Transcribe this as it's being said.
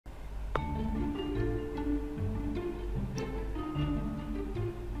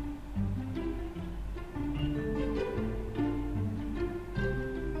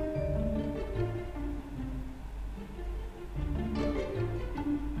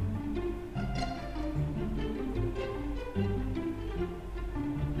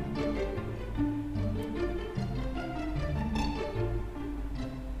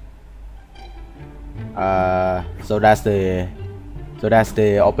So that's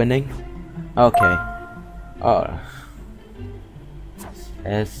the opening. Okay. Oh.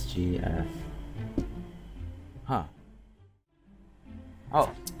 SGF. Huh.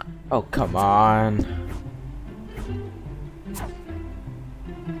 Oh, come on.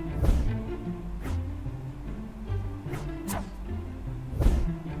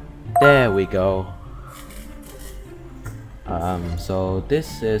 There we go. So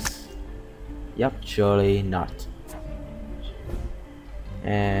this is, yep, surely not.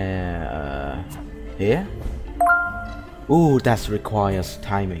 And here. Ooh, that requires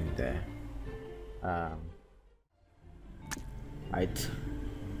timing there. Right,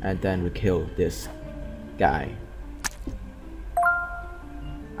 and then we kill this guy.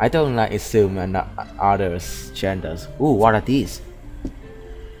 I don't like assume and others genders. Ooh, what are these?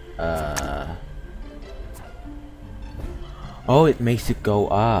 Oh, it makes you go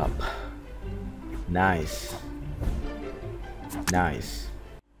up. Nice. Nice.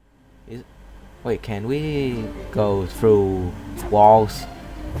 Wait, can we go through walls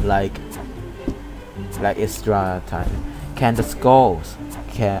like extra time? Can the skulls,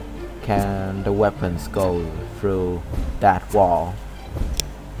 can the weapons go through that wall?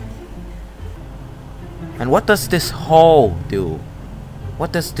 And what does this hole do?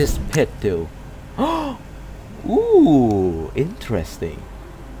 What does this pit do? Ooh, interesting.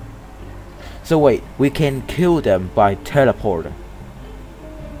 So wait, we can kill them by teleporting.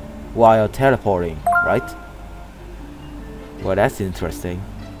 While teleporting, right? Well, that's interesting.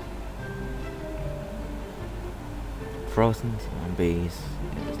 Frozen zombies.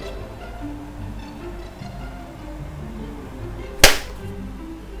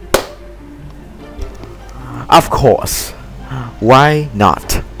 Of course. Why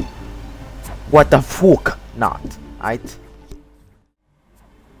not? What the fuck not, right?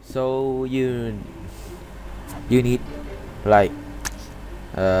 So you need like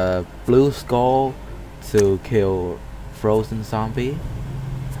blue skull to kill frozen zombie.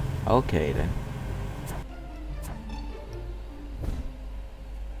 Okay then.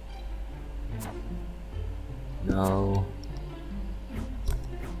 No.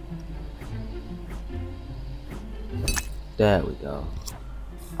 There we go.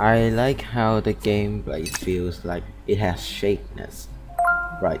 I like how the gameplay feels like it has shakiness.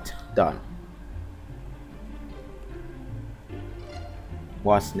 Right, done.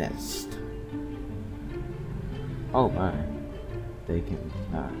 What's next? Oh my, they can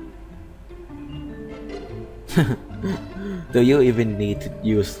do you even need to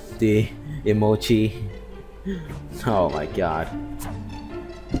use the emoji? Oh my god.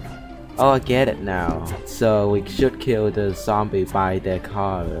 Oh, I get it now. So we should kill the zombie by their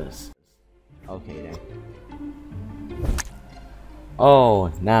colors. Okay then.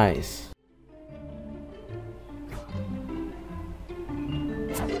 Oh, nice.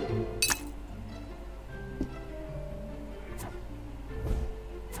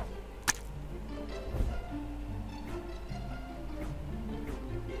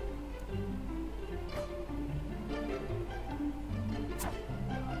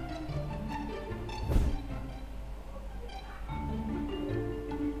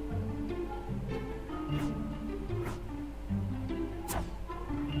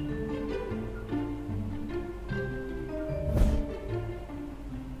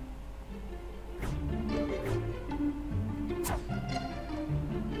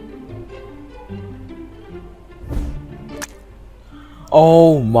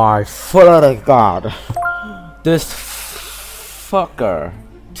 Oh my fucking god. This fucker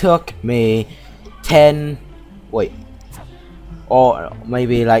took me 10, wait, or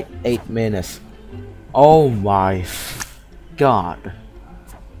maybe like 8 minutes. Oh my god.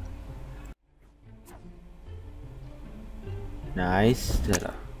 Nice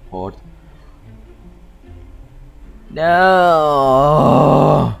teleport.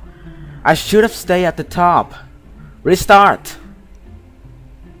 No, I should have stayed at the top. Restart.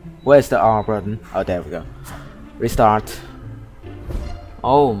 Where's the R button? Oh, there we go. Restart.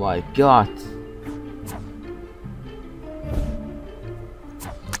 Oh my god.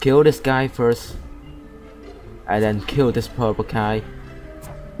 Kill this guy first. And then kill this purple guy.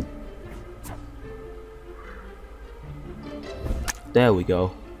 There we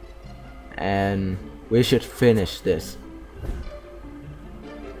go. And we should finish this.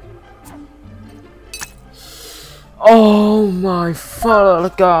 Oh my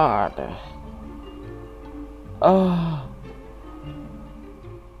fucking god. Oh,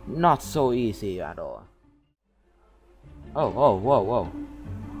 not so easy at all. Oh, whoa.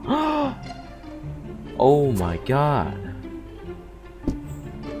 Oh my god.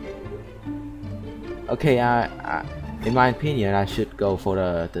 Okay, in my opinion, I should go for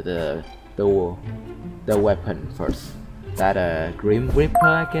the weapon first. That Grim Reaper,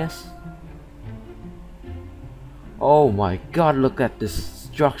 I guess. Oh my god, look at this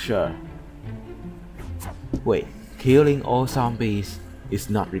structure. Wait, killing all zombies is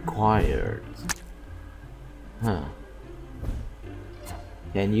not required. Huh.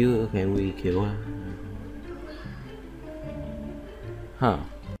 Can we kill her? Huh.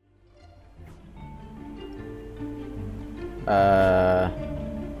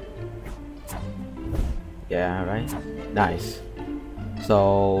 Yeah, right? Nice.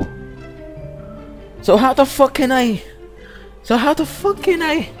 So how the fuck can I?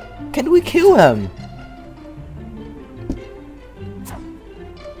 Can we kill him?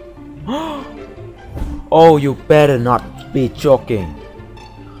 Oh, you better not be joking.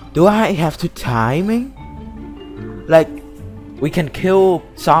 Do I have to timing? Like, we can kill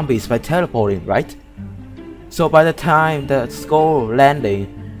zombies by teleporting, right? So by the time the skull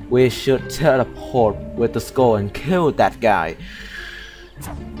landing, we should teleport with the skull and kill that guy.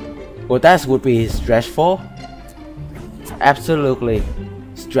 Well, that would be stressful. Absolutely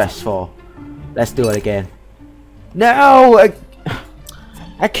stressful. Let's do it again. No!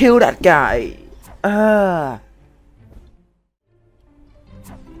 I killed that guy. But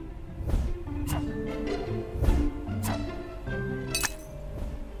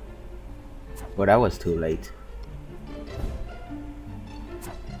that was too late.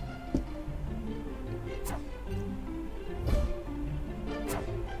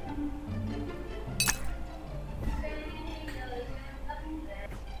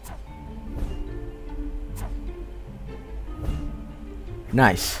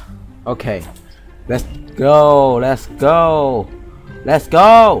 Nice. Okay. Let's go. Let's go. Let's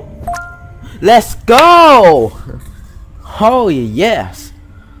go. Let's go. Oh yes.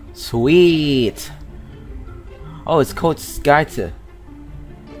 Sweet. Oh, it's called Skyter.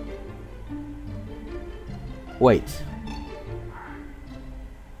 Wait.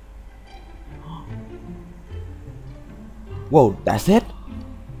 Whoa, that's it?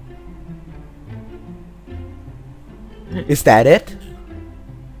 Is that it?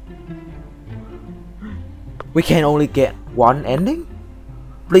 We can only get one ending?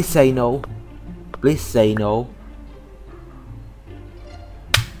 Please say no. Please say no.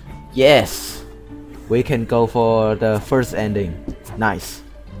 Yes! We can go for the first ending. Nice.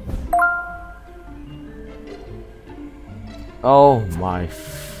 Oh my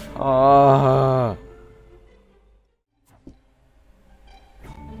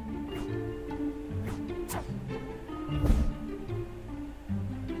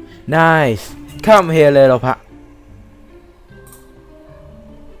Nice! Come here, little pa.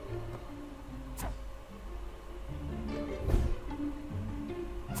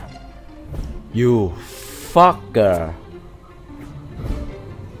 You fucker!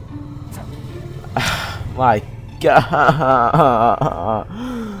 My god!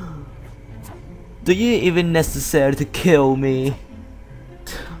 Do you even necessary to kill me?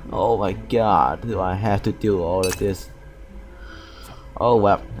 Oh my god, do I have to do all of this? Oh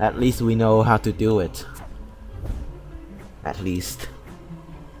well, at least we know how to do it. At least.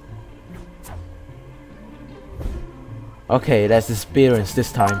 Okay, let's experience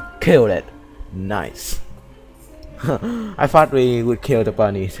this time. Kill it. Nice. I thought we would kill the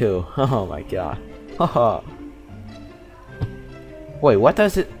bunny too. Oh my god. Wait, what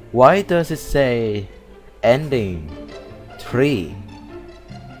does it? Why does it say ending 3?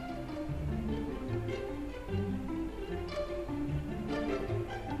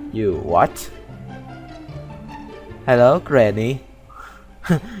 You what? Hello, Granny.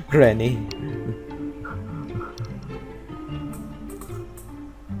 Granny.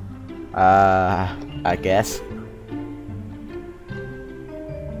 I guess.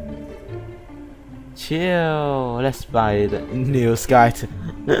 Chill. Let's buy the new sky.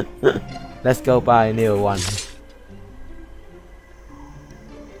 Let's go buy a new one.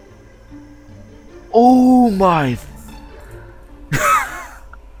 Oh my.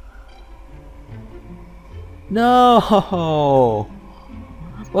 No.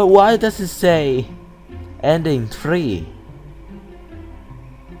 But why does it say ending 3?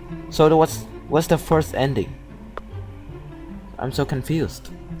 So what's the first ending? I'm so confused.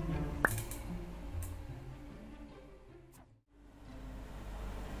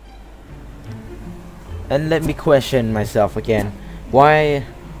 And let me question myself again. Why?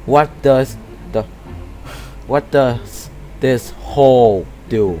 What does this hole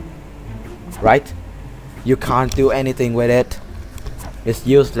do? Right? You can't do anything with it. It's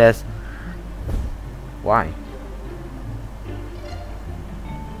useless. Why?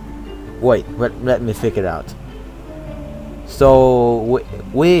 Wait, let me figure it out. So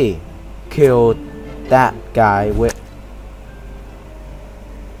we killed that guy with.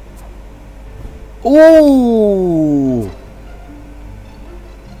 Ooh!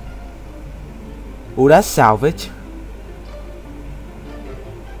 Ooh, that's salvage.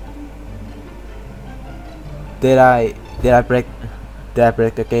 Did I break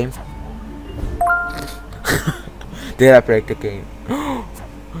the game? Did I break the game?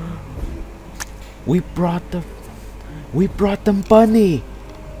 We brought them bunny.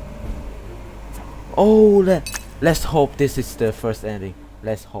 Oh, let's hope this is the first ending.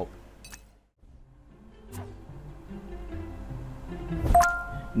 Let's hope.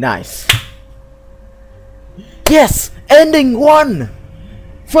 Nice. Yes, ending 1.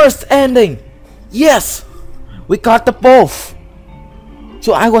 First ending. Yes, we got the both.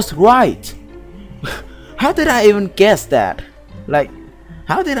 So I was right. How did I even guess that? Like,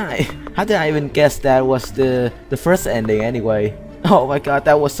 how did I even guess that was the first ending anyway? Oh my god,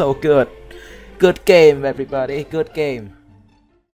 that was so good. Good game, everybody. Good game.